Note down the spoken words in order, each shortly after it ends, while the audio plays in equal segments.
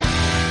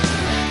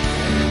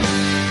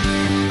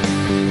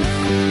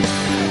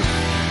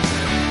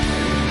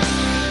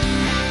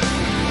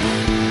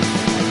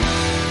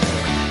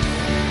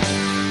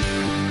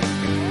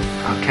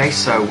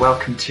so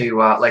welcome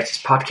to our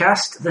latest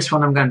podcast. This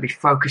one I'm going to be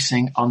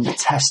focusing on the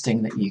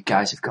testing that you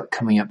guys have got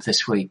coming up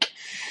this week.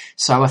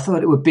 So I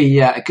thought it would be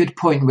a good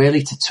point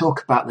really to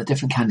talk about the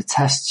different kind of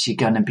tests you're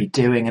going to be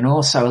doing, and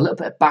also a little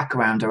bit of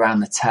background around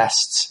the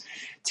tests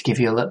to give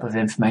you a little bit of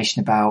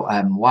information about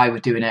why we're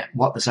doing it,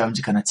 what the zones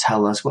are going to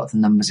tell us, what the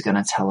numbers are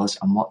going to tell us,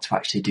 and what to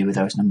actually do with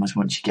those numbers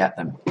once you get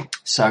them.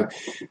 So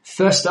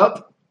first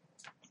up,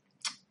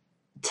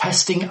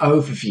 testing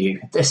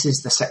overview. This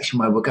is the section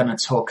where we're going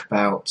to talk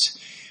about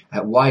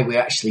why we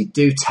actually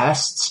do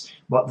tests,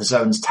 what the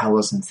zones tell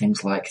us, and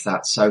things like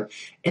that. So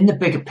in the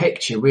bigger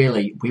picture,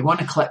 really, we want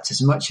to collect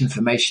as much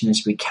information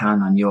as we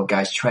can on your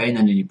guys' training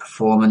and your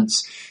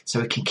performance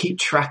so we can keep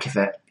track of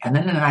it. And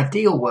then in an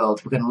ideal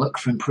world, we're going to look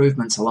for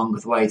improvements along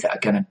the way that are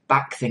going to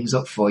back things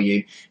up for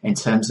you in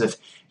terms of,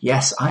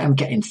 yes, I am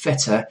getting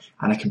fitter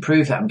and I can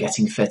prove that I'm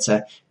getting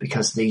fitter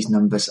because these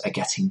numbers are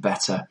getting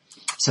better.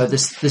 So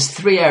there's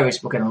three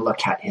areas we're going to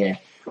look at here.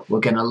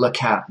 We're going to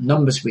look at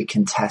numbers we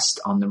can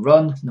test on the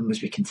run,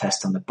 numbers we can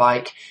test on the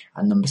bike,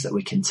 and numbers that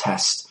we can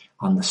test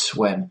on the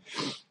swim.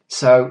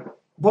 So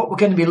what we're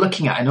going to be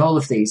looking at in all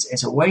of these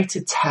is a way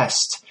to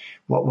test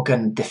what we're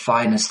going to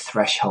define as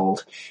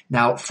threshold.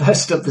 Now,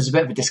 first up, there's a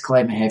bit of a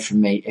disclaimer here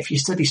from me. If you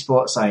study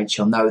sports science,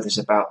 you'll know there's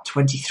about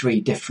 23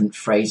 different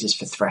phrases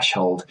for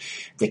threshold.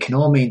 They can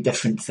all mean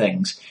different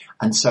things.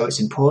 And so it's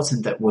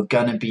important that we're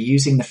going to be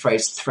using the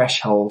phrase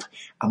threshold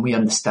and we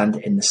understand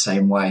it in the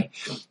same way.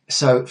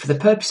 So for the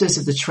purposes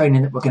of the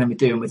training that we're going to be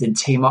doing within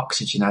Team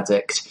Oxygen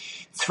Addict,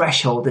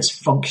 threshold is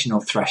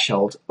functional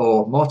threshold,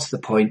 or more to the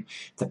point,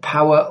 the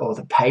power or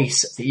the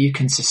pace that you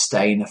can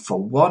sustain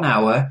for 1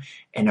 hour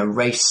in a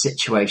race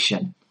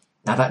situation.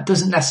 Now, that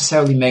doesn't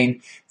necessarily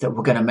mean that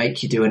we're going to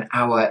make you do an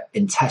hour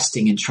in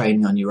testing and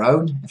training on your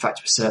own. In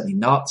fact, we're certainly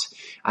not.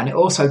 And it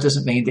also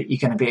doesn't mean that you're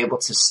going to be able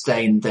to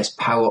sustain this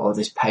power or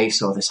this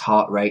pace or this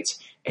heart rate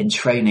in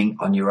training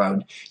on your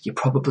own. You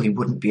probably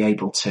wouldn't be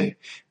able to.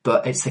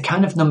 But it's the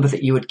kind of number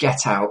that you would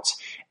get out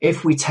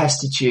if we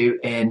tested you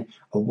in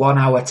a 1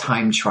 hour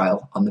time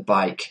trial on the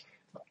bike,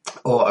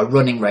 or a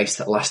running race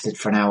that lasted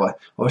for an hour,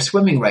 or a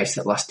swimming race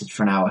that lasted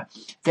for an hour.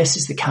 This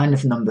is the kind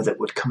of number that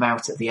would come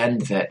out at the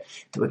end of it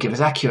that would give us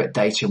accurate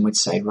data and would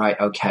say, right,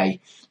 okay,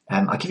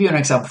 I'll give you an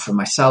example from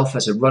myself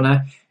as a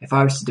runner. If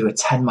I was to do a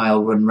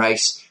 10-mile run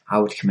race, I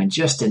would come in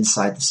just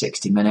inside the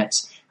 60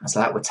 minutes. And so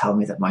that would tell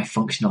me that my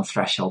functional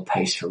threshold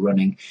pace for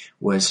running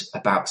was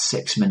about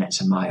 6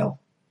 minutes a mile.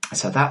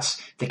 So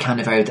that's the kind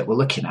of area that we're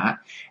looking at,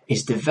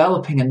 is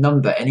developing a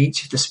number in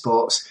each of the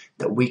sports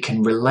that we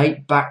can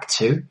relate back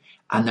to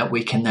and that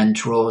we can then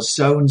draw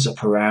zones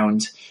up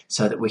around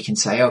so that we can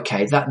say,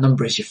 okay, that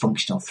number is your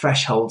functional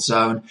threshold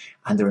zone,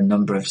 and there are a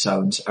number of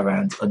zones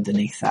around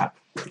underneath that.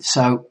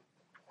 So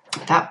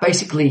that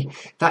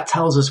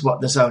tells us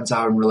what the zones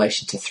are in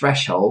relation to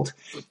threshold.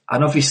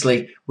 And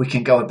obviously we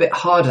can go a bit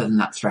harder than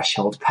that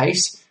threshold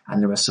pace,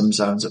 and there are some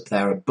zones up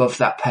there above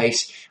that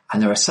pace,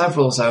 and there are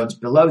several zones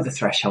below the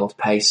threshold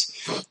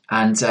pace.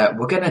 And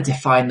we're going to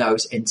define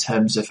those in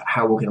terms of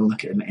how we're going to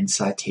look at them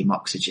inside Team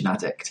Oxygen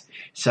Addict.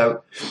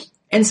 So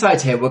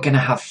inside here, we're going to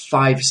have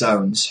 5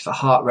 zones for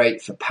heart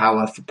rate, for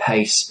power, for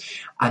pace,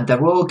 and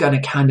they're all going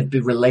to kind of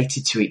be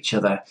related to each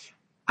other.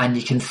 And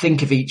you can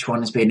think of each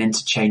one as being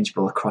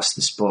interchangeable across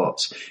the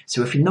sports.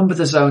 So if you number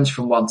the zones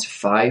from 1 to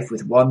 5,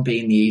 with 1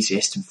 being the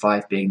easiest and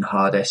 5 being the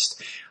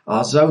hardest,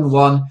 our zone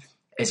 1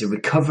 is a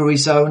recovery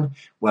zone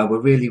where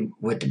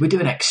we're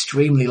doing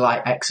extremely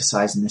light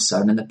exercise in this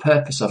zone. And the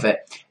purpose of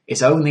it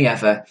is only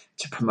ever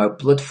to promote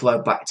blood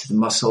flow back to the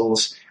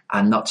muscles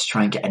and not to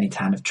try and get any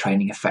kind of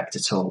training effect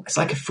at all. It's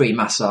like a free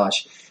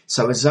massage.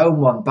 So a zone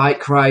 1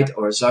 bike ride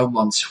or a zone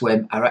 1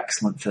 swim are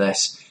excellent for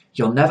this.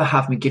 You'll never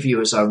have me give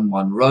you a zone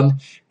 1 run,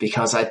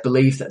 because I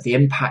believe that the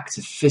impact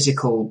of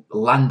physical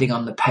landing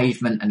on the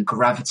pavement and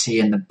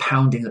gravity and the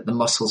pounding that the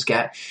muscles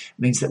get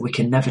means that we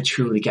can never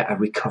truly get a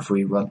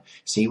recovery run.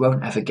 So you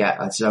won't ever get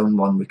a zone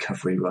 1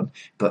 recovery run.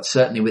 But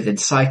certainly within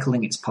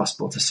cycling, it's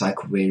possible to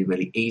cycle really,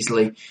 really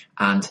easily.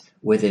 And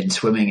within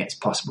swimming, it's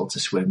possible to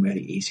swim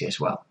really easy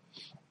as well.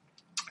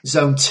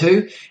 Zone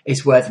 2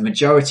 is where the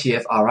majority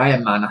of our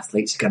Ironman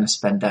athletes are going to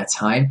spend their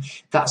time.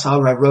 That's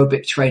our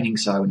aerobic training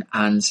zone.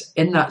 And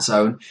in that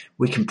zone,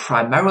 we can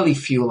primarily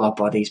fuel our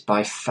bodies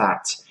by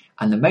fat.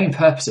 And the main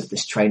purpose of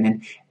this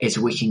training is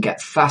we can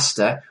get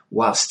faster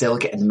while still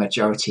getting the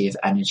majority of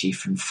energy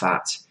from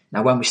fat.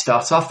 Now, when we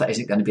start off, that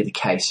isn't going to be the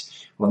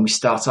case. When we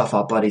start off,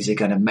 our bodies are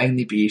going to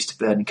mainly be used to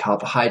burning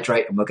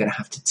carbohydrate, and we're going to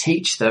have to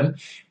teach them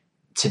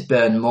to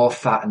burn more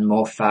fat and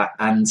more fat.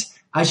 And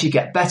as you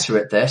get better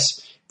at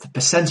this, the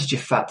percentage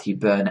of fat that you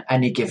burn at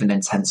any given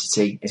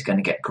intensity is going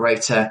to get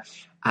greater.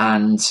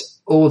 And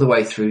all the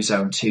way through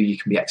zone 2, you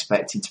can be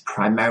expecting to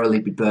primarily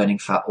be burning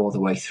fat all the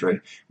way through.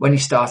 When you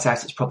start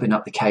out, it's probably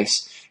not the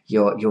case.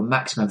 your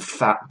maximum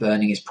fat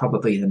burning is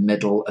probably the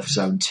middle of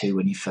zone 2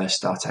 when you first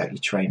start out your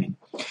training.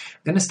 I'm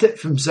going to skip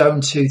from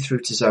zone 2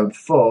 through to zone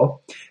 4.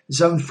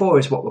 Zone 4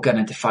 is what we're going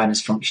to define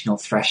as functional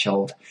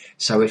threshold.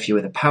 So if you're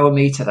with a power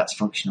meter, that's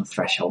functional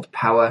threshold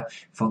power,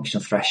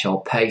 functional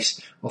threshold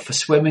pace, or for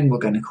swimming, we're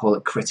going to call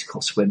it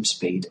critical swim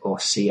speed, or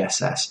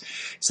CSS.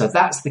 So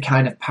that's the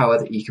kind of power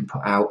that you can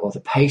put out, or the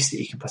pace that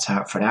you can put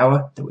out for an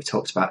hour that we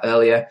talked about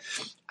earlier.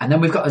 And then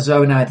we've got a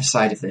zone either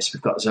side of this.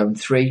 We've got zone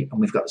 3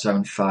 and we've got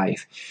zone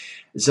 5.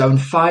 Zone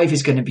 5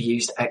 is going to be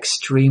used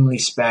extremely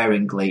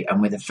sparingly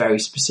and with a very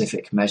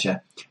specific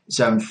measure.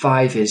 Zone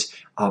 5 is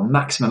our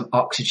maximum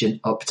oxygen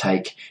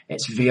uptake.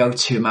 It's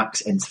VO2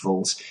 max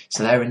intervals.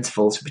 So they're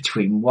intervals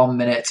between 1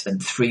 minute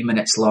and 3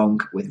 minutes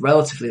long with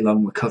relatively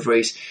long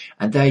recoveries.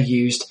 And they're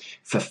used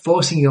for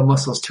forcing your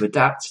muscles to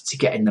adapt to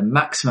getting the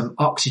maximum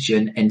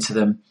oxygen into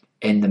them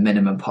in the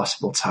minimum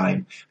possible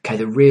time. Okay,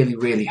 they're really,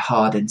 really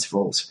hard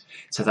intervals.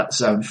 So that's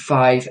zone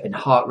 5 in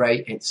heart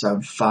rate, it's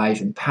zone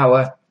 5 in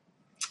power,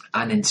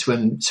 and in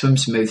swim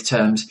smooth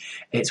terms,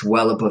 it's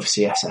well above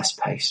CSS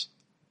pace.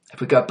 If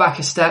we go back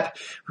a step,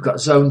 we've got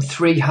zone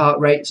 3 heart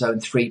rate, zone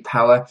 3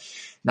 power.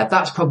 Now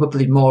that's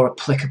probably more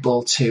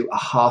applicable to a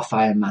half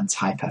Ironman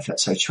type effort.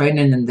 So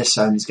training in this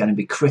zone is going to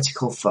be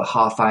critical for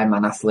half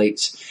Ironman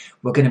athletes.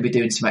 We're going to be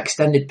doing some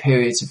extended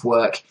periods of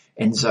work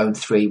in zone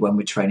 3 when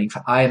we're training for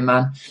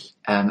Ironman.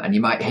 And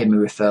you might hear me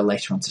refer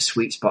later on to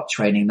sweet spot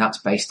training. That's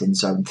based in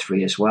zone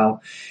 3 as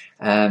well.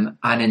 And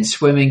in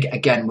swimming,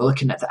 again, we're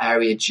looking at the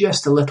area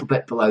just a little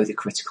bit below the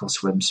critical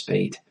swim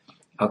speed.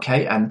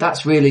 Okay, and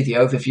that's really the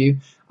overview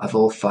of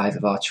all 5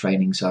 of our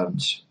training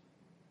zones.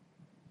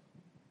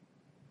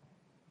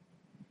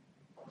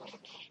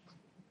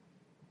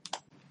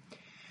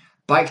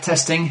 Bike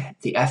testing,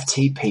 the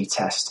FTP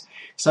test.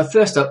 So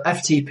first up,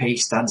 FTP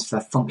stands for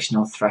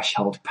functional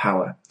threshold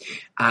power.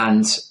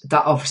 And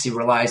that obviously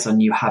relies on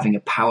you having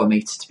a power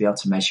meter to be able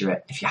to measure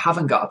it. If you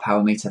haven't got a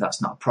power meter,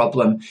 that's not a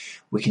problem.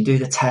 We can do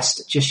the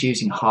test just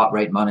using a heart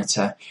rate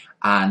monitor.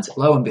 And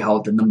lo and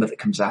behold, the number that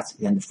comes out at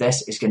the end of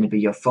this is going to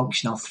be your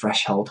functional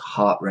threshold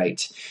heart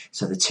rate.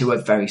 So the two are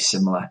very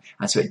similar.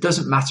 And so it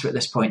doesn't matter at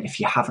this point if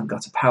you haven't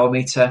got a power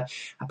meter.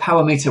 A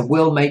power meter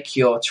will make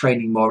your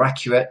training more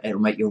accurate.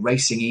 It'll make your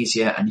racing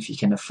easier. And if you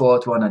can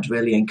afford one, I'd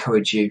really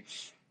encourage you,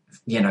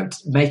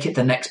 make it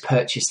the next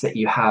purchase that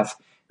you have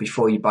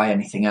before you buy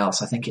anything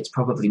else. I think it's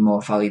probably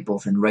more valuable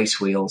than race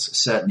wheels,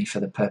 certainly for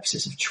the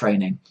purposes of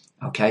training.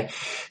 Okay,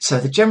 so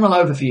the general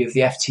overview of the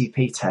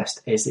FTP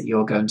test is that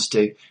you're going to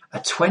do a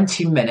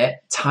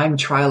 20-minute time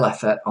trial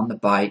effort on the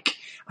bike,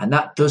 and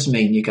that does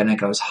mean you're going to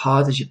go as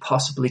hard as you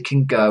possibly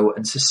can go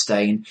and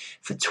sustain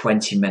for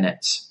 20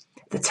 minutes.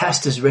 The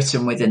test is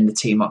written within the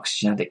Team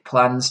Oxygen Addict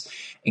plans,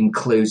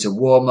 includes a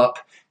warm-up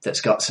that's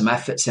got some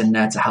efforts in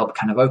there to help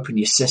kind of open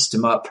your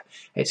system up.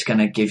 It's going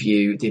to give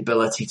you the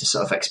ability to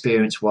sort of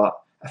experience what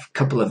a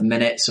couple of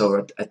minutes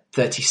or a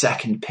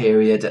 30-second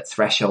period at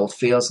threshold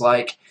feels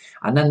like.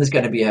 And then there's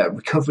going to be a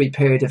recovery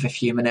period of a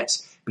few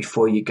minutes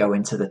before you go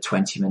into the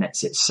 20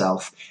 minutes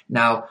itself.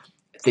 Now,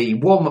 the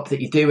warm-up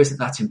that you do isn't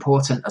that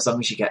important as long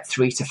as you get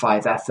 3 to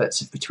 5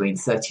 efforts of between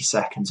 30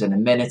 seconds and a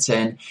minute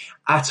in,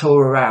 at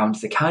or around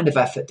the kind of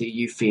effort that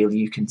you feel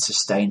you can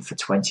sustain for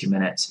 20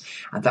 minutes.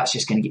 And that's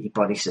just going to get your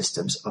body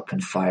systems up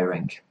and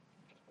firing.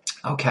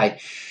 Okay.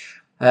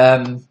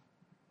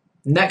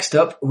 Next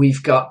up,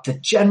 we've got the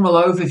general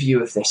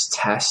overview of this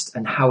test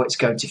and how it's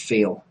going to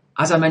feel.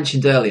 As I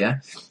mentioned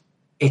earlier,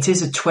 it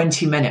is a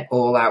 20-minute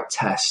all-out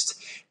test.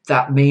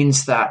 That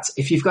means that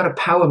if you've got a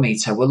power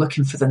meter, we're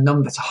looking for the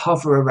number to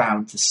hover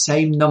around the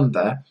same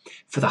number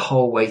for the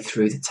whole way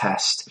through the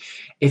test.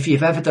 If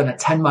you've ever done a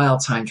 10-mile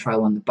time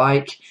trial on the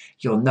bike,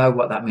 you'll know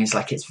what that means.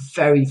 Like, it's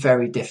very,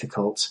 very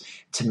difficult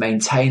to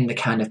maintain the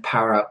kind of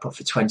power output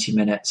for 20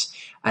 minutes.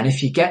 And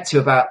if you get to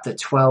about the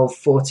 12,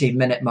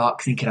 14-minute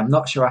mark thinking, I'm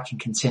not sure I can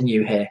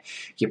continue here,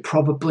 you're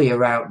probably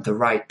around the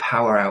right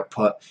power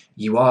output.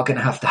 You are going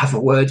to have a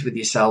word with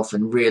yourself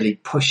and really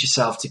push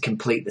yourself to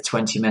complete the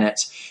 20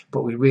 minutes.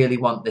 But we really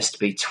want this to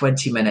be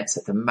 20 minutes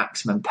at the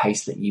maximum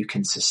pace that you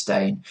can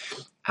sustain.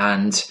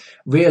 And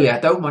really, I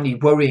don't want you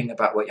worrying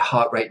about what your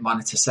heart rate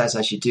monitor says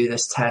as you do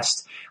this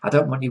test. I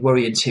don't want you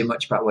worrying too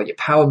much about what your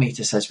power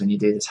meter says when you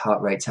do this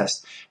heart rate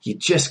test. You're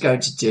just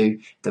going to do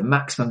the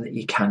maximum that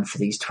you can for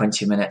these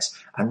 20 minutes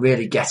and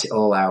really get it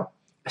all out.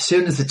 As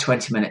soon as the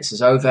 20 minutes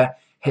is over,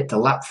 hit the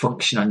lap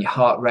function on your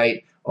heart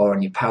rate or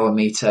on your power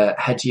meter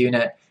head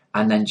unit,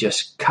 and then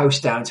just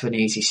coast down to an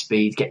easy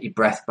speed, get your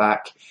breath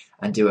back,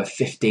 and do a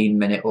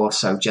 15-minute or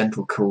so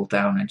gentle cool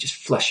down and just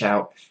flush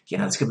out.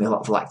 There's going to be a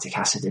lot of lactic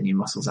acid in your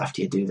muscles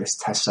after you do this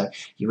test, so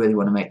you really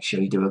want to make sure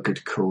you do a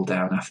good cool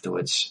down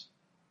afterwards.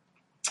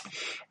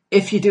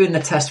 If you're doing the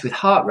test with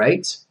heart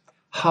rate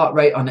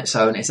on its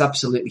own is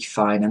absolutely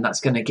fine, and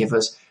that's going to give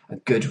us a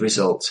good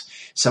result.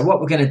 So what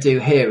we're going to do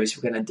here is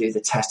we're going to do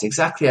the test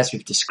exactly as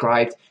we've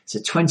described. It's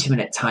a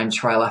 20-minute time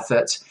trial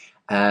effort.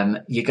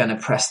 You're going to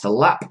press the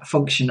lap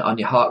function on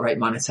your heart rate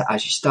monitor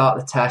as you start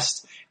the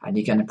test, and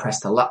you're going to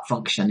press the lap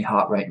function on your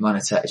heart rate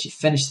monitor as you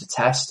finish the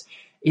test.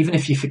 Even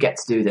if you forget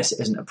to do this, it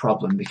isn't a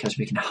problem because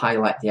we can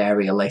highlight the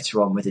area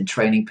later on within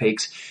Training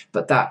Peaks.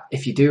 But that,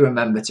 if you do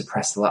remember to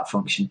press the lap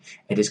function,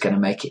 it is going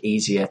to make it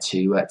easier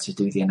to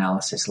do the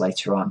analysis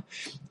later on.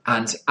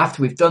 And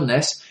after we've done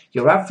this,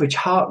 your average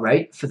heart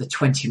rate for the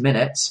 20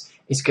 minutes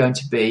is going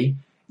to be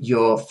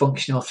your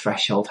functional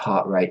threshold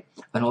heart rate.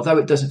 And although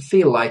it doesn't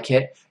feel like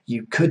it,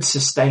 you could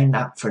sustain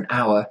that for an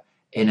hour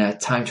in a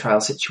time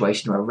trial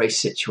situation or a race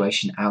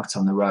situation out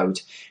on the road.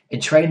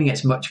 In training,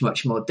 it's much,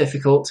 much more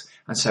difficult.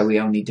 And so we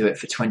only do it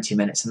for 20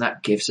 minutes. And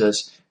that gives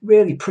us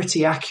really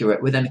pretty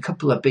accurate, within a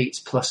couple of beats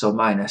plus or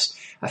minus,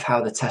 of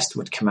how the test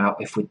would come out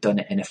if we'd done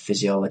it in a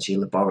physiology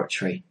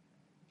laboratory.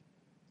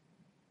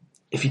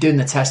 If you're doing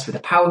the test with a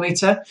power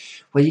meter,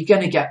 well, you're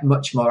going to get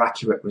much more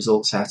accurate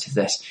results out of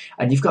this.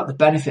 And you've got the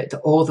benefit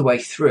that all the way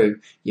through,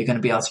 you're going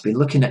to be able to be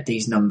looking at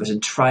these numbers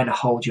and trying to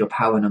hold your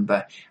power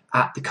number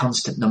at the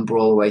constant number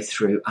all the way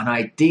through. And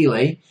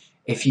ideally,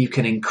 if you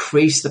can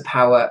increase the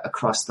power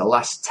across the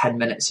last 10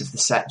 minutes of the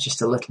set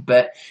just a little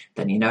bit,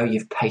 then you know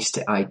you've paced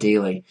it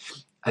ideally.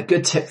 A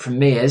good tip from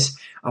me is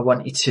I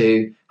want you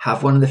to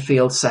have one of the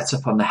fields set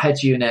up on the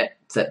head unit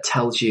that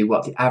tells you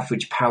what the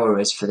average power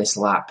is for this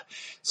lap.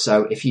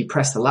 So if you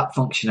press the lap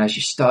function as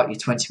you start your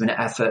 20-minute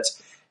effort,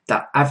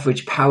 that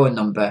average power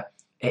number,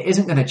 it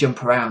isn't going to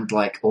jump around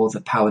like all the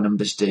power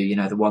numbers do, you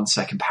know, the 1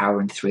 second power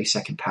and 3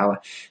 second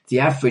power. The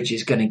average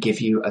is going to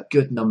give you a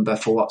good number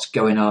for what's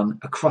going on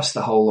across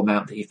the whole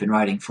amount that you've been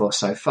riding for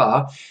so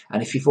far.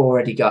 And if you've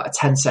already got a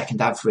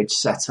 10-second average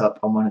set up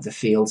on one of the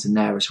fields in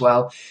there as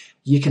well,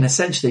 you can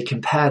essentially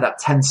compare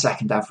that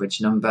 10-second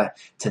average number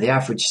to the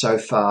average so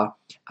far.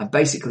 And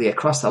basically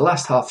across the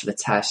last half of the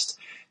test,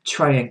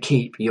 try and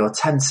keep your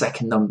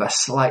 10-second number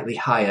slightly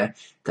higher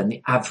than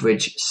the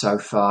average so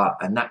far.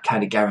 And that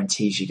kind of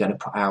guarantees you're going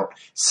to put out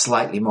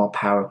slightly more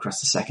power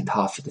across the second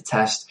half of the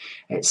test.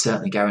 It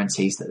certainly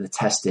guarantees that the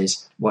test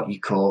is what you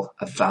call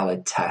a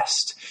valid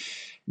test.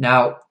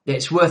 Now,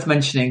 it's worth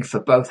mentioning for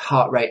both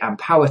heart rate and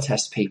power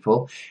test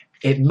people,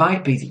 it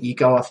might be that you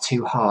go off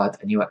too hard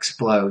and you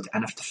explode.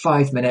 And after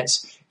 5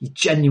 minutes, you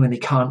genuinely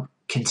can't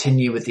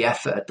continue with the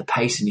effort at the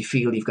pace and you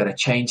feel you've got to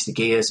change the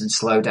gears and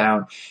slow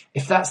down.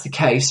 If that's the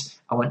case,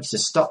 I want you to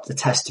stop the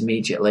test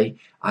immediately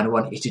and I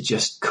want you to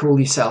just cool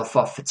yourself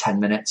off for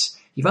 10 minutes.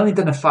 You've only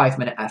done a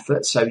 5-minute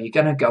effort, so you're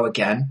going to go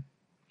again.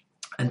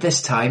 And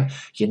this time,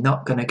 you're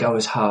not going to go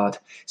as hard.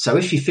 So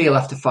if you feel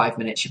after 5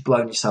 minutes you've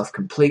blown yourself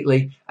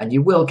completely, and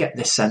you will get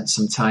this sense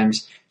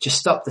sometimes, just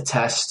stop the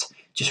test.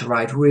 Just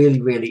ride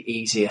really, really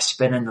easy, a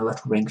spin in the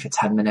little ring for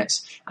 10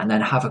 minutes and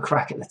then have a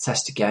crack at the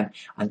test again.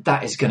 And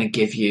that is going to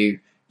give you,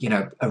 you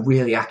know, a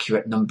really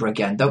accurate number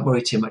again. Don't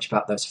worry too much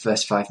about those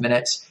first 5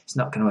 minutes. It's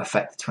not going to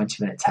affect the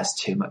 20-minute test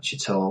too much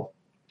at all.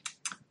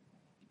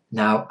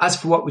 Now, as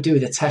for what we do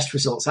with the test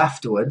results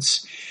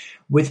afterwards,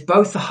 with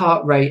both the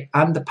heart rate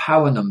and the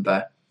power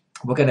number,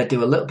 we're going to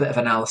do a little bit of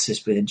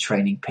analysis within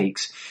Training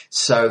Peaks.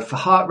 So for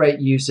heart rate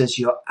users,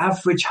 your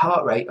average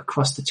heart rate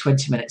across the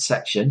 20-minute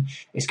section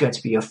is going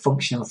to be your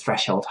functional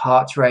threshold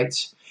heart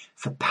rate.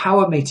 For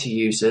power meter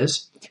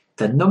users,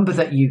 the number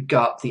that you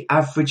got, the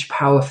average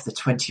power for the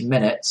 20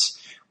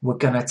 minutes, we're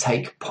going to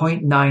take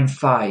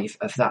 0.95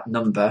 of that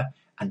number,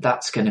 and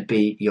that's going to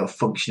be your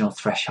functional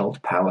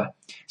threshold power.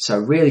 So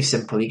really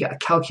simple, you get a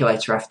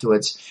calculator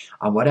afterwards,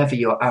 and whatever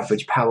your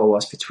average power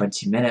was for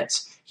 20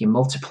 minutes, you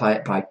multiply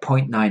it by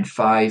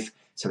 0.95,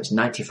 so it's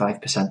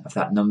 95% of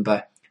that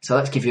number. So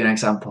let's give you an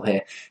example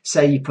here.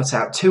 Say you put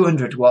out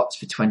 200 watts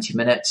for 20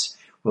 minutes.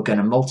 We're going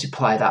to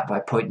multiply that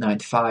by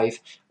 0.95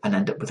 and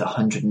end up with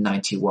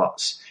 190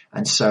 watts.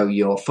 And so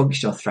your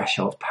functional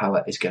threshold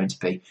power is going to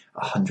be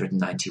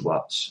 190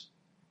 watts.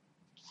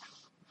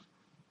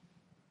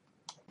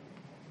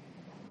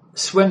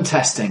 Swim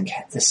testing,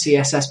 the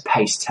CSS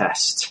pace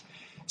test.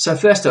 So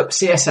first up,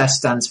 CSS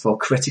stands for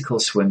critical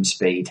swim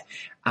speed,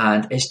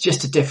 and it's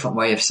just a different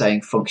way of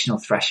saying functional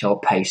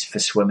threshold pace for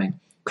swimming.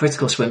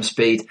 Critical swim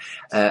speed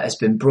has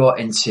been brought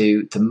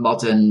into the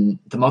modern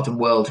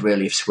world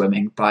really of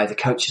swimming by the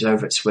coaches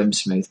over at Swim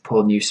Smooth,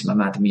 Paul Newsome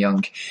and Adam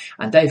Young,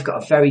 and they've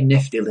got a very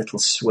nifty little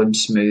Swim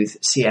Smooth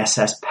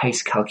CSS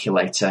pace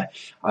calculator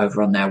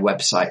over on their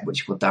website,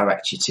 which will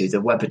direct you to.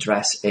 The web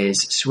address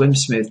is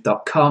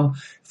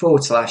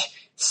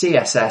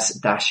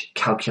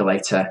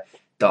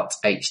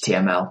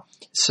swimsmooth.com/CSS-calculator.html.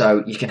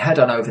 So you can head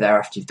on over there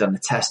after you've done the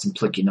test and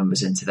plug your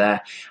numbers into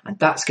there. And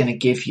that's going to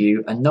give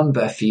you a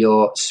number for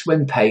your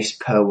swim pace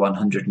per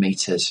 100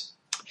 meters.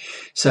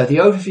 So the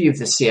overview of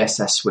the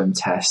CSS swim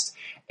test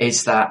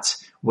is that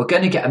we're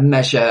going to get a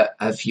measure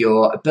of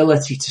your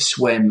ability to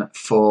swim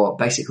for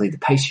basically the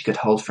pace you could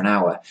hold for an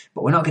hour.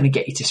 But we're not going to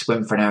get you to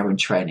swim for an hour in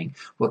training.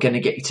 We're going to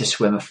get you to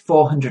swim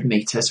 400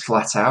 meters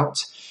flat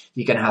out.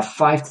 You're going to have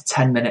 5 to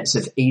 10 minutes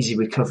of easy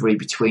recovery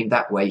between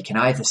that, where you can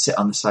either sit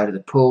on the side of the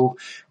pool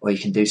or you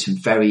can do some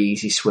very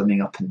easy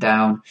swimming up and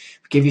down.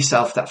 Give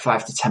yourself that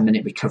 5 to 10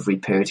 minute recovery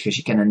period because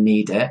you're going to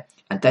need it.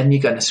 And then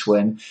you're going to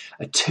swim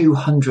a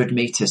 200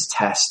 meters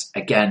test.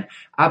 Again,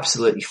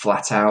 absolutely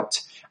flat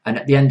out. And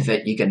at the end of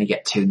it, you're going to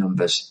get two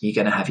numbers. You're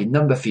going to have your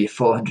number for your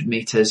 400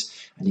 meters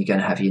and you're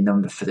going to have your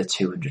number for the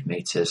 200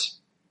 meters.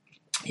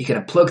 You're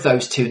going to plug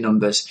those two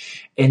numbers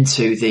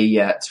into the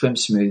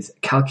SwimSmooth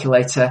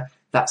calculator.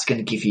 That's going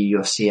to give you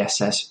your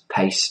CSS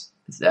pace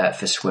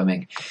for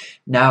swimming.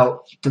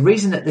 Now, the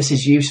reason that this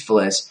is useful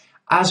is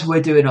as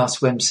we're doing our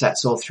swim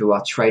sets all through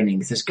our training,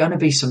 there's going to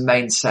be some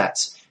main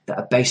sets that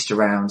are based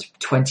around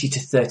 20 to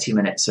 30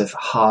 minutes of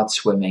hard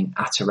swimming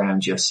at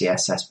around your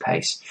CSS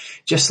pace.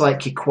 Just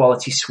like your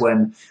quality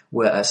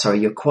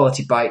your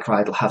quality bike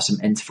ride will have some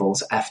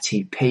intervals,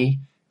 FTP,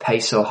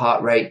 pace or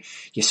heart rate.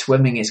 Your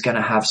swimming is going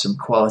to have some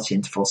quality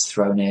intervals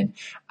thrown in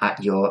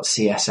at your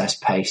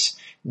CSS pace.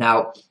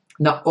 Now,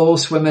 not all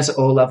swimmers at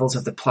all levels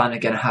of the plan are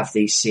going to have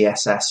these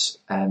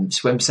CSS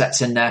swim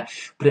sets in there,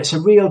 but it's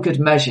a real good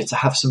measure to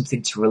have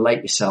something to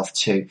relate yourself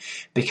to,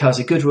 because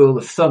a good rule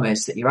of thumb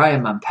is that your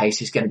Ironman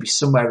pace is going to be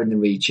somewhere in the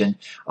region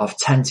of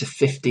 10 to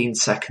 15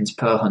 seconds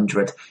per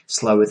 100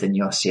 slower than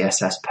your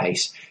CSS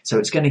pace. So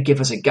it's going to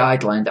give us a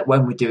guideline that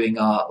when we're doing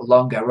our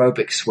long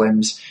aerobic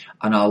swims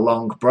and our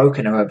long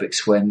broken aerobic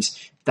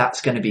swims,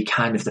 that's going to be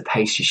kind of the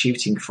pace you're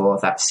shooting for,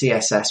 that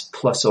CSS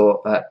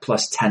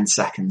plus 10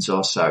 seconds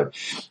or so.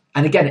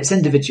 And again, it's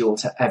individual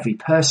to every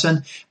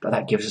person, but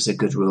that gives us a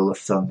good rule of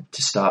thumb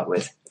to start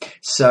with.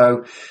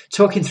 So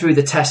talking through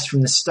the test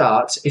from the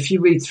start, if you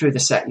read through the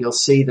set, you'll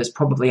see there's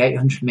probably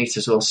 800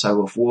 meters or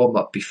so of warm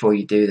up before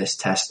you do this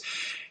test.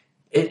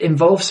 It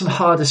involves some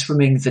harder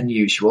swimming than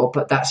usual,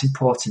 but that's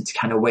important to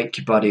kind of wake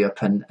your body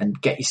up and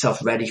get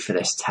yourself ready for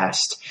this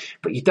test.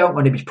 But you don't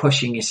want to be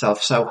pushing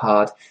yourself so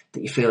hard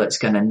that you feel it's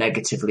going to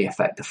negatively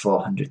affect the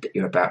 400 that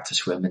you're about to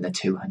swim and the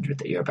 200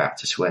 that you're about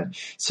to swim.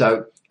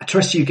 So I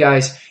trust you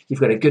guys. You've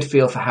got a good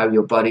feel for how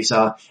your bodies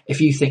are.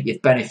 If you think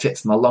you'd benefit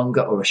from a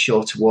longer or a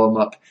shorter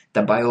warm-up,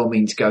 then by all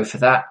means go for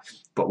that.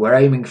 But we're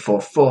aiming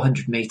for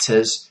 400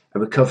 meters, a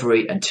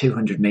recovery, and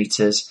 200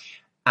 meters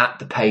at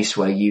the pace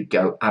where you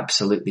go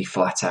absolutely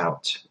flat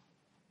out.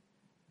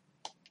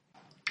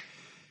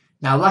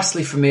 Now,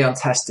 lastly for me on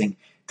testing,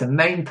 the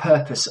main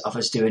purpose of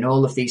us doing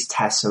all of these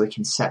tests so we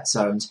can set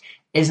zones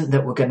isn't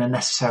that we're going to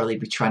necessarily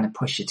be trying to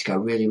push you to go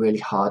really, really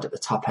hard at the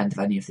top end of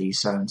any of these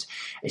zones.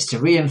 It's to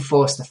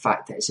reinforce the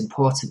fact that it's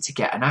important to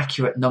get an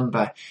accurate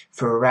number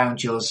for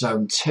around your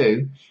zone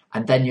 2,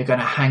 and then you're going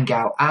to hang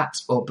out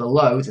at or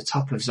below the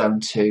top of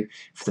zone 2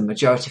 for the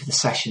majority of the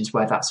sessions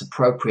where that's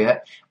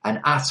appropriate, and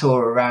at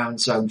or around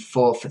zone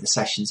 4 for the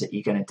sessions that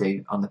you're going to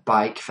do on the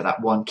bike for that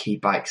one key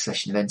bike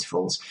session of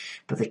intervals.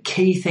 But the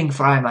key thing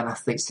for Ironman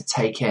athletes to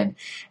take in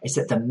is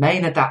that the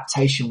main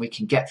adaptation we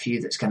can get for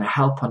you that's going to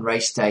help on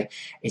race day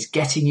is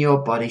getting your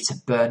body to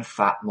burn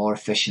fat more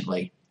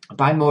efficiently.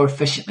 By more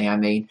efficiently, I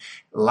mean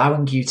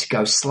allowing you to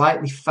go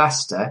slightly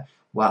faster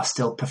while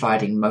still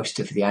providing most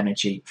of the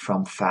energy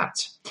from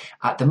fat.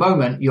 At the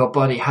moment, your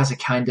body has a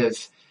kind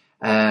of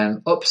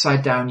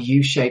upside down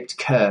U-shaped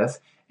curve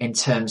in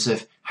terms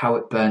of how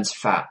it burns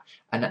fat.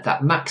 And at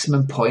that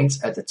maximum point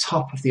at the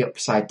top of the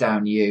upside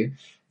down U,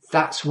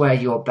 that's where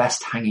you're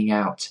best hanging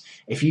out.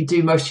 If you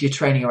do most of your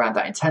training around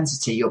that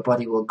intensity, your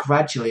body will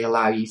gradually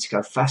allow you to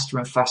go faster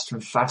and faster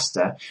and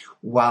faster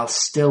while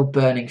still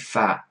burning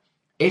fat.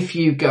 If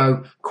you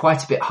go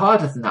quite a bit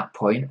harder than that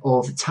point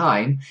all the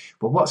time,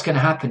 well, what's going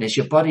to happen is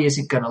your body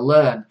isn't going to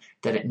learn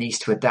that it needs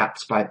to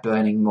adapt by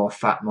burning more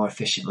fat more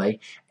efficiently.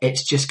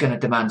 It's just going to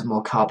demand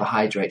more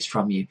carbohydrates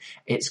from you.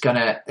 It's going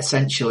to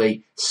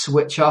essentially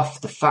switch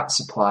off the fat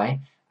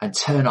supply and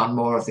turn on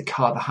more of the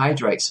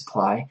carbohydrate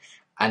supply.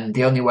 And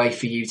the only way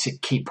for you to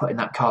keep putting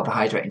that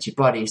carbohydrate into your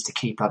body is to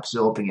keep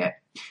absorbing it.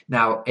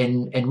 Now,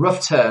 in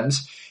rough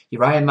terms,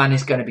 your Ironman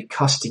is going to be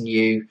costing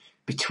you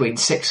between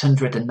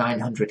 600 and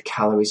 900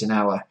 calories an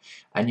hour,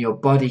 and your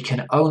body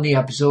can only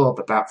absorb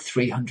about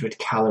 300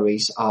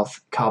 calories of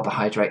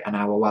carbohydrate an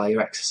hour while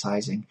you're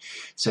exercising.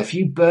 So if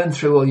you burn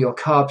through all your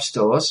carb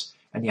stores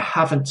and you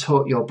haven't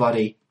taught your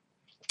body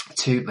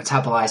to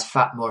metabolize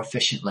fat more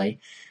efficiently,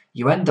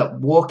 you end up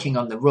walking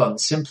on the run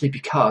simply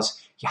because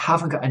you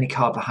haven't got any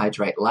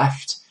carbohydrate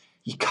left.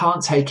 You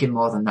can't take in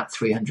more than that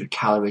 300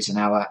 calories an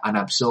hour and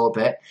absorb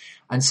it.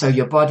 And so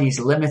your body's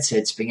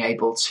limited to being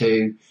able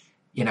to,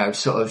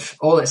 sort of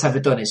all it's ever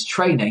done is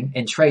training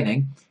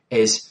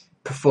is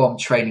perform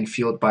training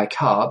fueled by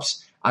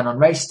carbs. And on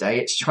race day,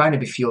 it's trying to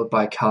be fueled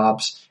by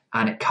carbs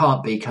and it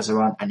can't be because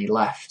there aren't any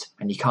left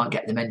and you can't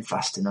get them in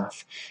fast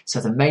enough. So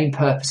the main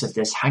purpose of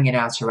this hanging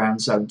out around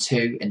zone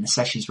 2 in the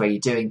sessions where you're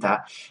doing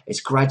that is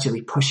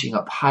gradually pushing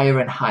up higher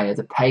and higher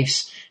the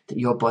pace that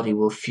your body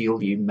will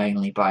fuel you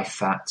mainly by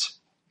fat.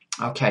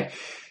 Okay.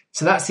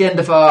 So that's the end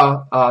of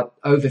our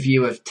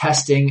overview of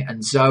testing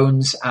and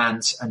zones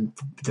and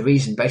the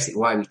reason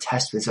basically why we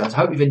test with zones. I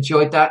hope you've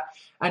enjoyed that.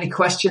 Any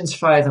questions,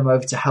 fire them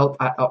over to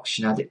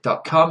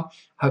help@oxygenaddict.com.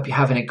 Hope you're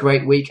having a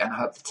great week and I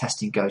hope the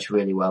testing goes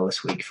really well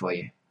this week for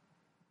you.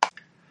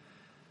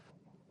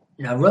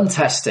 Now, run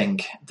testing,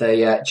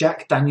 the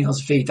Jack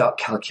Daniels VDOT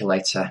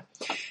calculator.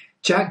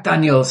 Jack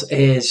Daniels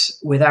is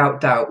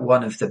without doubt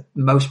one of the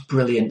most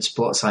brilliant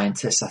sports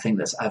scientists I think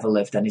that's ever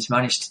lived, and he's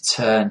managed to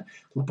turn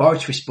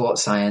laboratory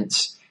sports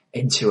science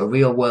into a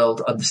real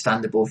world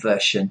understandable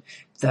version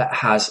that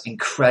has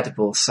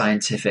incredible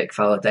scientific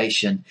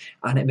validation.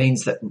 And it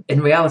means that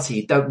in reality,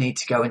 you don't need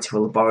to go into a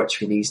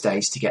laboratory these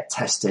days to get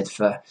tested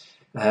for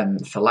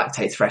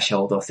lactate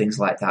threshold or things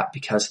like that,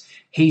 because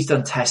he's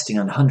done testing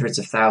on hundreds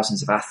of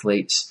thousands of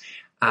athletes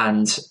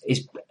and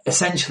is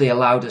essentially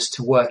allowed us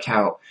to work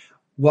out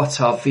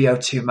what our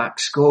VO2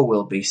 max score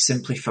will be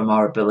simply from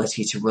our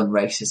ability to run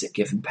races at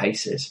given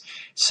paces.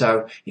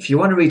 So if you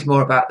want to read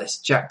more about this,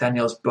 Jack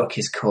Daniels' book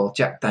is called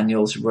Jack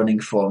Daniels' Running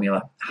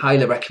Formula.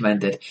 Highly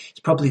recommended.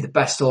 It's probably the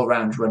best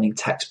all-round running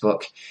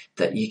textbook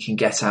that you can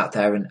get out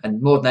there.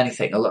 And more than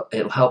anything,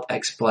 it'll help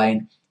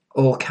explain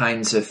all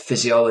kinds of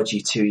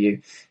physiology to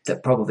you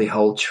that probably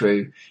hold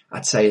true,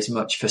 I'd say, as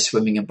much for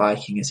swimming and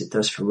biking as it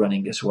does for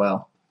running as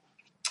well.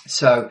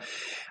 So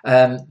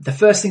the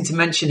first thing to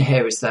mention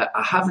here is that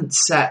I haven't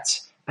set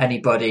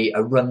anybody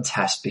a run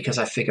test because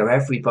I figure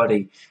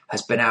everybody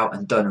has been out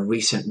and done a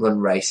recent run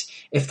race.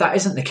 If that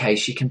isn't the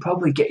case, you can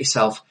probably get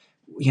yourself,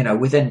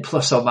 within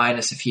plus or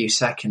minus a few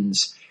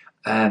seconds,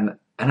 an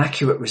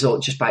accurate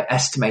result just by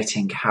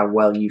estimating how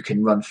well you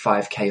can run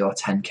 5K or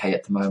 10K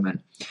at the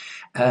moment.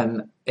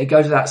 It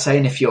goes without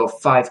saying, if your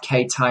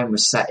 5K time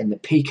was set in the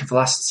peak of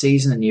last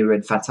season and you were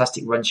in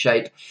fantastic run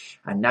shape,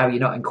 and now you're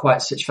not in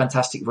quite such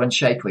fantastic run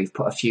shape where you've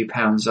put a few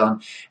pounds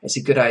on, it's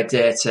a good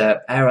idea to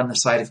err on the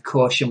side of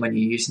caution when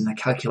you're using the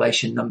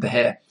calculation number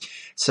here.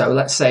 So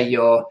let's say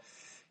your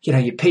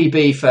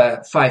PB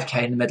for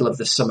 5K in the middle of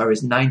the summer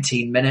is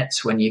 19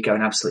 minutes when you're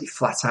going absolutely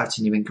flat out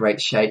and you're in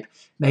great shape.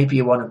 Maybe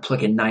you want to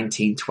plug in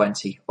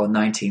 19:20 or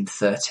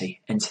 19:30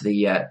 into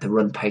the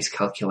run pace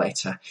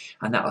calculator,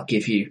 and that'll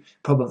give you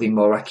probably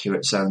more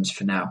accurate zones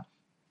for now.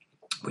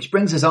 Which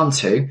brings us on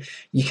to,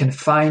 you can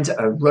find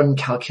a run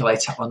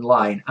calculator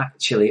online,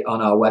 actually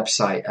on our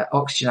website at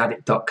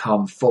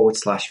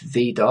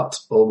oxygenaddict.com/v dot,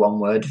 all one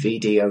word,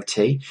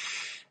 VDOT.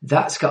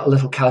 That's got a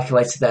little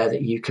calculator there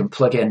that you can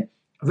plug in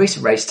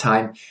recent race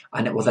time,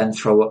 and it will then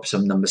throw up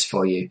some numbers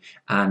for you.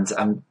 And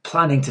I'm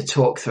planning to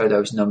talk through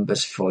those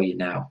numbers for you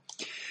now.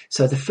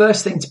 So the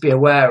first thing to be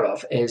aware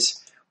of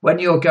is when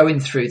you're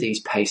going through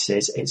these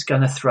paces, it's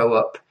going to throw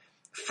up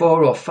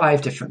 4 or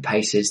 5 different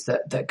paces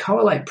that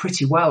correlate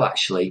pretty well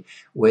actually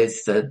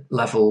with the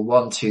level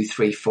 1, 2,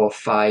 3, 4,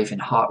 5 in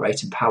heart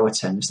rate and power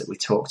terms that we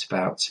talked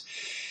about.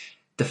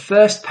 The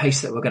first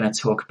pace that we're going to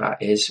talk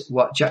about is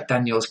what Jack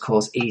Daniels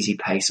calls easy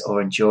pace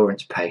or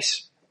endurance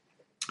pace.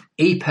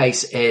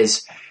 E-pace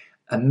is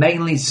a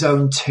mainly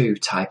zone 2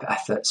 type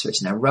effort. So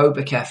it's an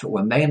aerobic effort.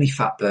 We're mainly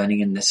fat burning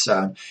in this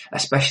zone,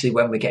 especially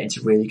when we get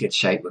into really good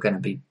shape. We're going to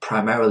be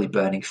primarily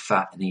burning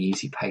fat in the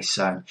easy pace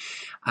zone.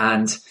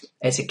 And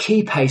it's a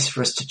key pace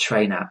for us to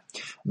train at.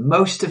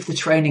 Most of the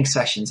training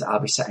sessions that I'll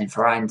be setting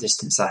for iron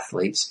distance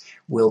athletes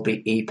will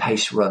be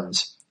E-pace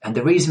runs. And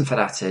the reason for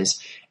that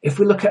is, if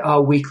we look at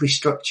our weekly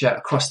structure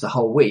across the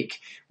whole week,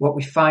 what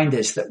we find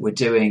is that we're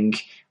doing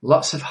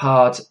lots of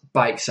hard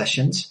bike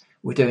sessions.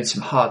 We're doing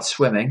some hard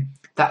swimming.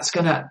 That's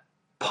going to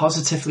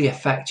positively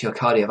affect your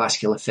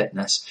cardiovascular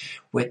fitness.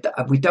 We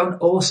don't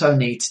also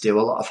need to do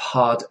a lot of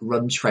hard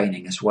run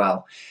training as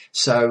well.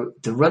 So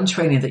the run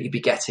training that you'll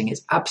be getting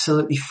is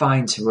absolutely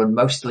fine to run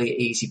mostly at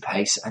easy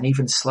pace and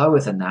even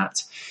slower than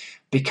that,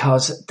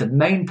 because the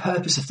main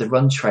purpose of the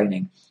run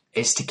training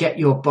is to get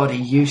your body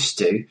used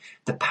to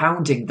the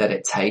pounding that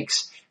it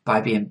takes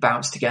by being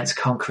bounced against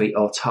concrete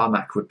or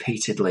tarmac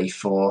repeatedly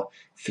for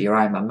your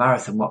Ironman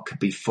marathon, what could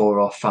be 4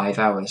 or 5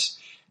 hours.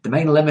 The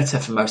main limiter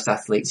for most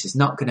athletes is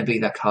not going to be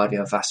their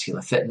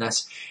cardiovascular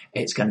fitness.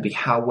 It's going to be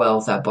how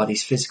well their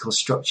body's physical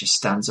structure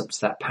stands up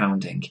to that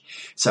pounding.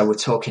 So we're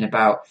talking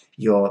about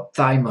your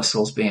thigh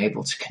muscles being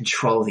able to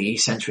control the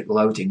eccentric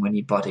loading when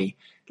your body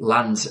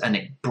lands and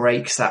it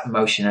breaks that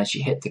motion as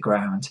you hit the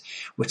ground.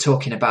 We're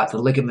talking about the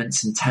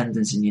ligaments and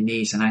tendons in your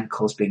knees and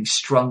ankles being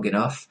strong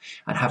enough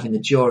and having the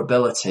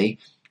durability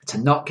to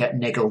not get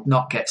niggled,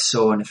 not get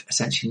sore, and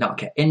essentially not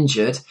get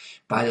injured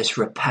by this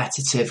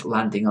repetitive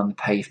landing on the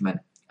pavement.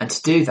 And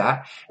to do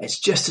that, it's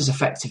just as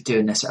effective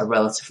doing this at a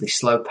relatively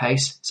slow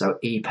pace, so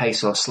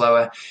E-pace or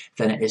slower,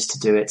 than it is to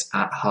do it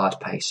at hard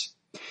pace.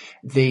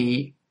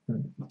 The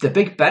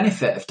big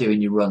benefit of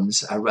doing your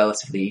runs at a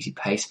relatively easy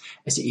pace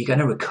is that you're going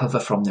to recover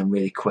from them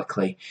really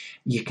quickly.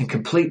 You can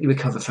completely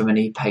recover from an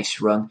E-pace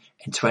run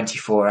in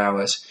 24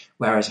 hours,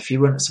 whereas if you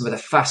run some of the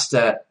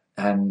faster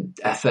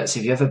efforts,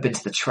 if you've ever been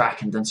to the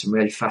track and done some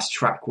really fast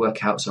track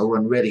workouts or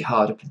run really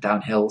hard up and down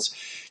hills,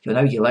 you'll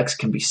know your legs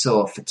can be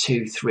sore for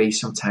 2, 3,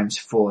 sometimes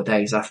 4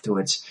 days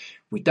afterwards.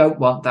 We don't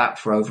want that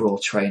for overall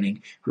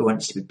training. We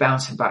want you to be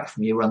bouncing back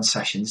from your run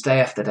sessions day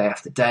after day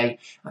after day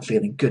and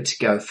feeling good to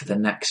go for the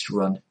next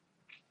run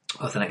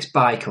or the next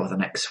bike or the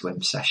next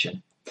swim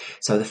session.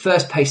 So the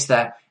first pace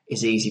there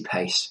is easy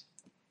pace.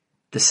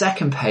 The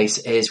second pace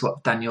is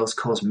what Daniels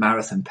calls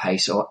marathon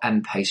pace or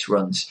M-pace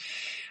runs.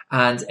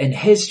 And in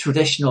his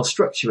traditional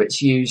structure,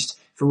 it's used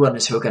for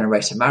runners who are going to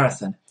race a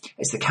marathon.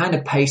 It's the kind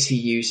of pace he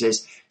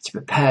uses to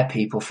prepare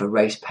people for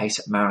race pace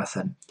at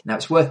marathon. Now,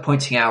 it's worth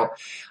pointing out,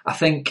 I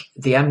think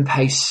the M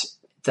pace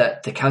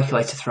that the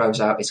calculator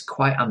throws out is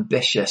quite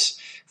ambitious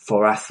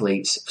for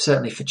athletes,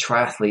 certainly for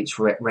triathletes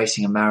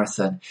racing a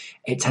marathon.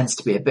 It tends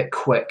to be a bit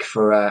quick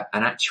for an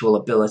actual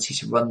ability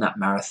to run that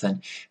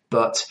marathon.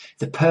 But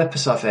the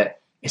purpose of it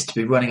is to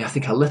be running, I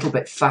think, a little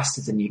bit faster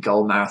than your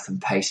goal marathon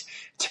pace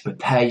to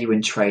prepare you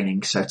in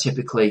training. So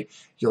typically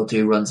you'll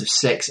do runs of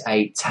 6,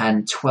 8,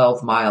 10,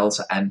 12 miles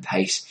at M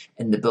pace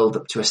in the build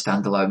up to a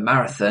standalone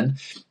marathon.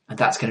 And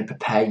that's going to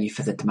prepare you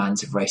for the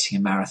demands of racing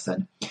a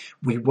marathon.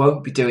 We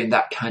won't be doing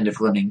that kind of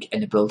running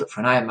in the build up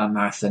for an Ironman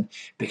marathon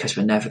because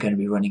we're never going to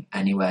be running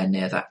anywhere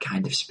near that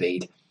kind of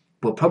speed.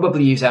 We'll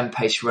probably use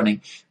M-pace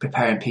running,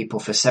 preparing people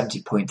for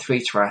 70.3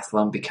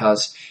 triathlon,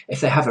 because if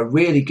they have a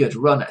really good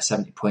run at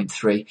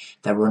 70.3,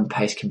 their run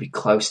pace can be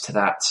close to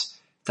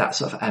that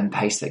sort of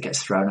M-pace that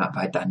gets thrown out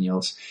by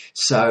Daniels.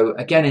 So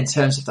again, in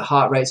terms of the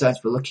heart rate zones,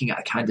 we're looking at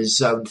a kind of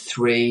zone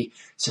 3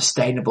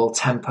 sustainable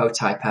tempo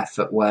type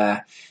effort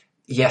where,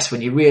 yes,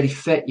 when you're really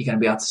fit, you're going to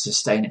be able to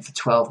sustain it for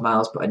 12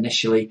 miles, but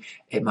initially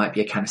it might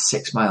be a kind of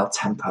 6-mile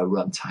tempo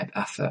run type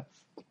effort.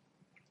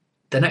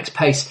 The next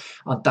pace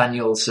on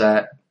Daniel's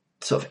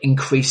sort of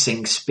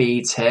increasing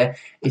speeds here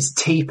is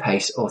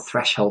T-pace or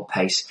threshold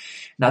pace.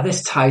 Now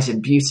this ties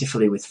in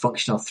beautifully with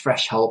functional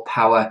threshold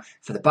power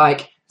for the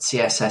bike,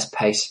 CSS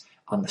pace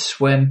on the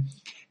swim.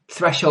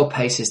 Threshold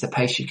pace is the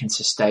pace you can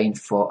sustain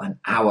for an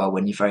hour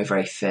when you're very,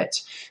 very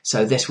fit.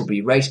 So this will be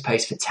race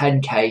pace for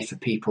 10K for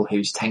people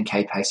whose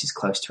 10K pace is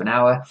close to an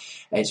hour.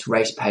 It's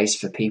race pace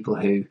for people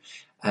who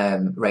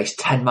race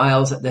 10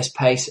 miles at this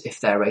pace if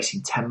they're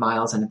racing 10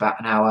 miles in about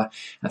an hour.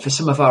 And for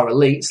some of our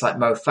elites like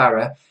Mo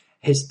Farah,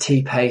 his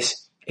T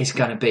pace is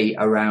going to be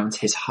around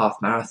his half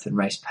marathon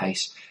race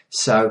pace.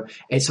 So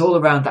it's all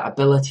around that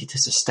ability to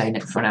sustain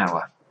it for an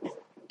hour.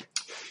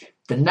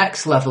 The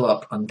next level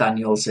up on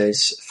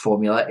Daniels'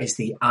 formula is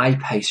the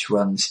I-pace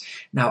runs.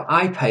 Now,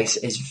 I-pace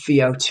is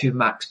VO2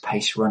 max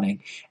pace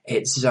running.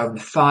 It's zone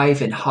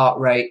 5 in heart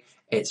rate.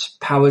 It's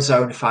power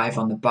zone 5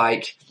 on the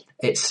bike.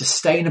 It's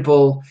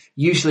sustainable.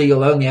 Usually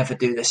you'll only ever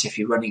do this if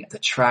you're running at the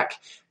track,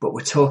 but we're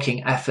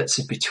talking efforts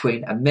of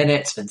between a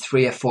minute and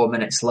 3 or 4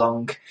 minutes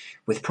long,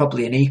 with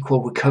probably an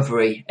equal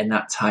recovery in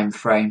that time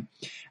frame.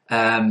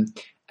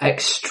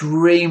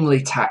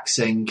 Extremely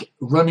taxing.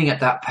 Running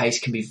at that pace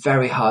can be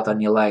very hard on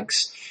your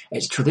legs.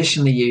 It's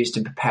traditionally used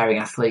in preparing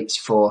athletes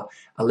for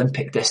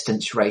Olympic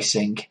distance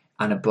racing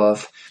and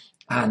above.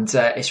 And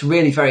it's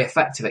really very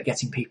effective at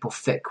getting people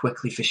fit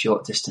quickly for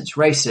short distance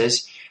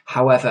races.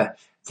 However,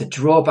 the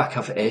drawback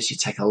of it is you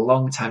take a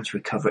long time to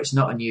recover. It's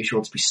not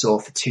unusual to be sore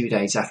for 2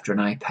 days after an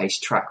I-pace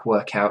track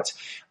workout.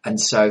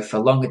 And so for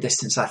longer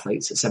distance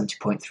athletes at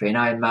 70.3 and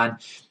Ironman,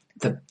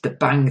 the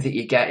bang that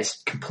you get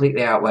is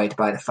completely outweighed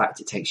by the fact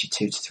it takes you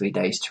 2 to 3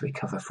 days to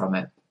recover from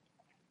it.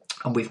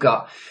 And we've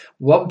got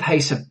one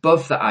pace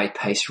above the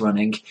I-pace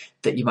running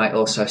that you might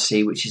also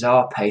see, which is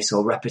R-pace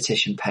or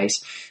repetition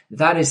pace.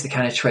 That is the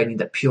kind of training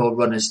that pure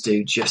runners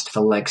do just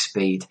for leg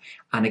speed.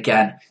 And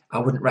again, I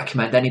wouldn't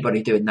recommend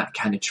anybody doing that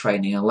kind of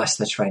training unless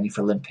they're training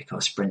for Olympic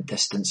or sprint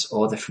distance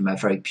or they're from a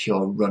very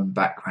pure run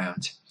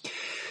background.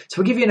 So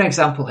we'll give you an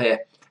example here.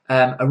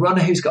 A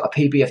runner who's got a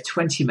PB of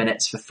 20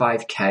 minutes for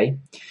 5K,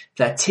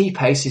 their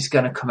T-pace is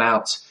going to come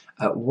out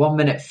at 1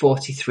 minute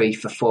 43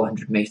 for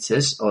 400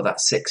 meters, or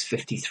that's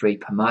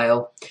 6:53 per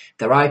mile.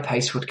 Their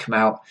I-pace would come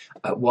out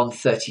at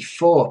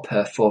 1:34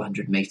 per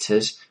 400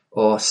 meters,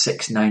 or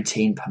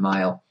 6:19 per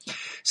mile.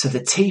 So the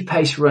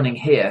T-pace running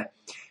here,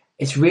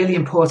 it's really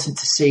important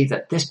to see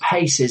that this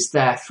pace is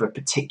there for a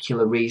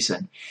particular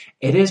reason.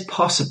 It is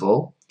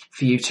possible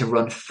for you to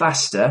run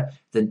faster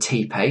than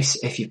T-pace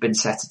if you've been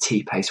set a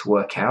T-pace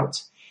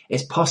workout.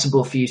 It's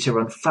possible for you to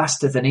run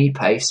faster than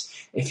E-pace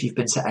if you've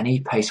been set an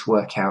E-pace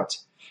workout.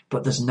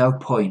 But there's no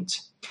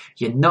point.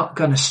 You're not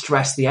going to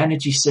stress the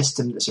energy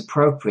system that's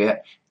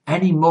appropriate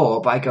any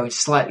more by going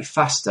slightly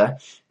faster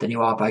than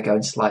you are by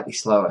going slightly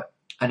slower.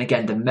 And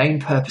again, the main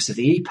purpose of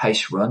the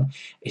E-pace run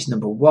is,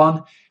 number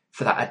one,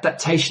 for that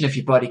adaptation of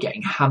your body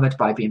getting hammered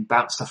by being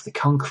bounced off the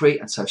concrete,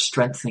 and so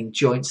strengthening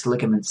joints,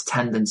 ligaments,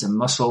 tendons and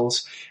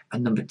muscles.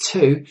 And number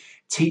two,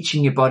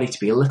 teaching your body to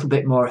be a little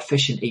bit more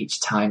efficient each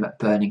time at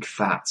burning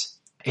fat.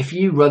 If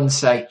you run,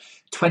 say,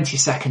 20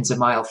 seconds a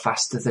mile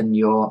faster than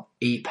your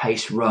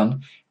E-pace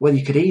run, well,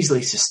 you could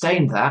easily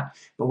sustain that,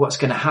 but what's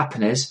going to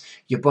happen is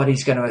your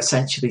body's going to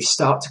essentially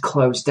start to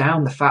close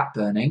down the fat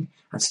burning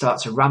and start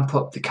to ramp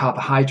up the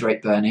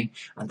carbohydrate burning,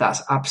 and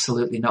that's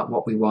absolutely not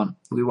what we want.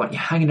 We want you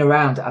hanging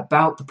around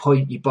about the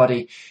point your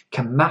body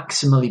can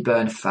maximally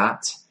burn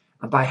fat,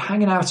 and by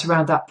hanging out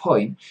around that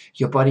point,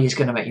 your body is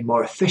going to make you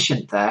more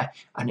efficient there,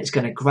 and it's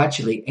going to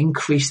gradually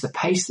increase the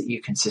pace that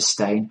you can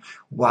sustain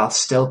while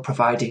still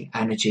providing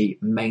energy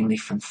mainly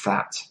from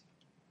fat.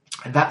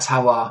 And that's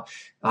how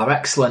our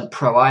excellent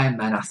pro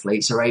Ironman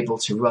athletes are able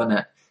to run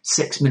at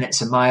 6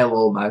 minutes a mile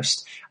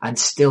almost and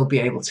still be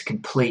able to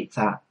complete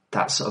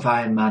that sort of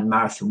Ironman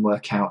marathon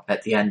workout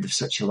at the end of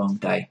such a long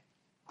day.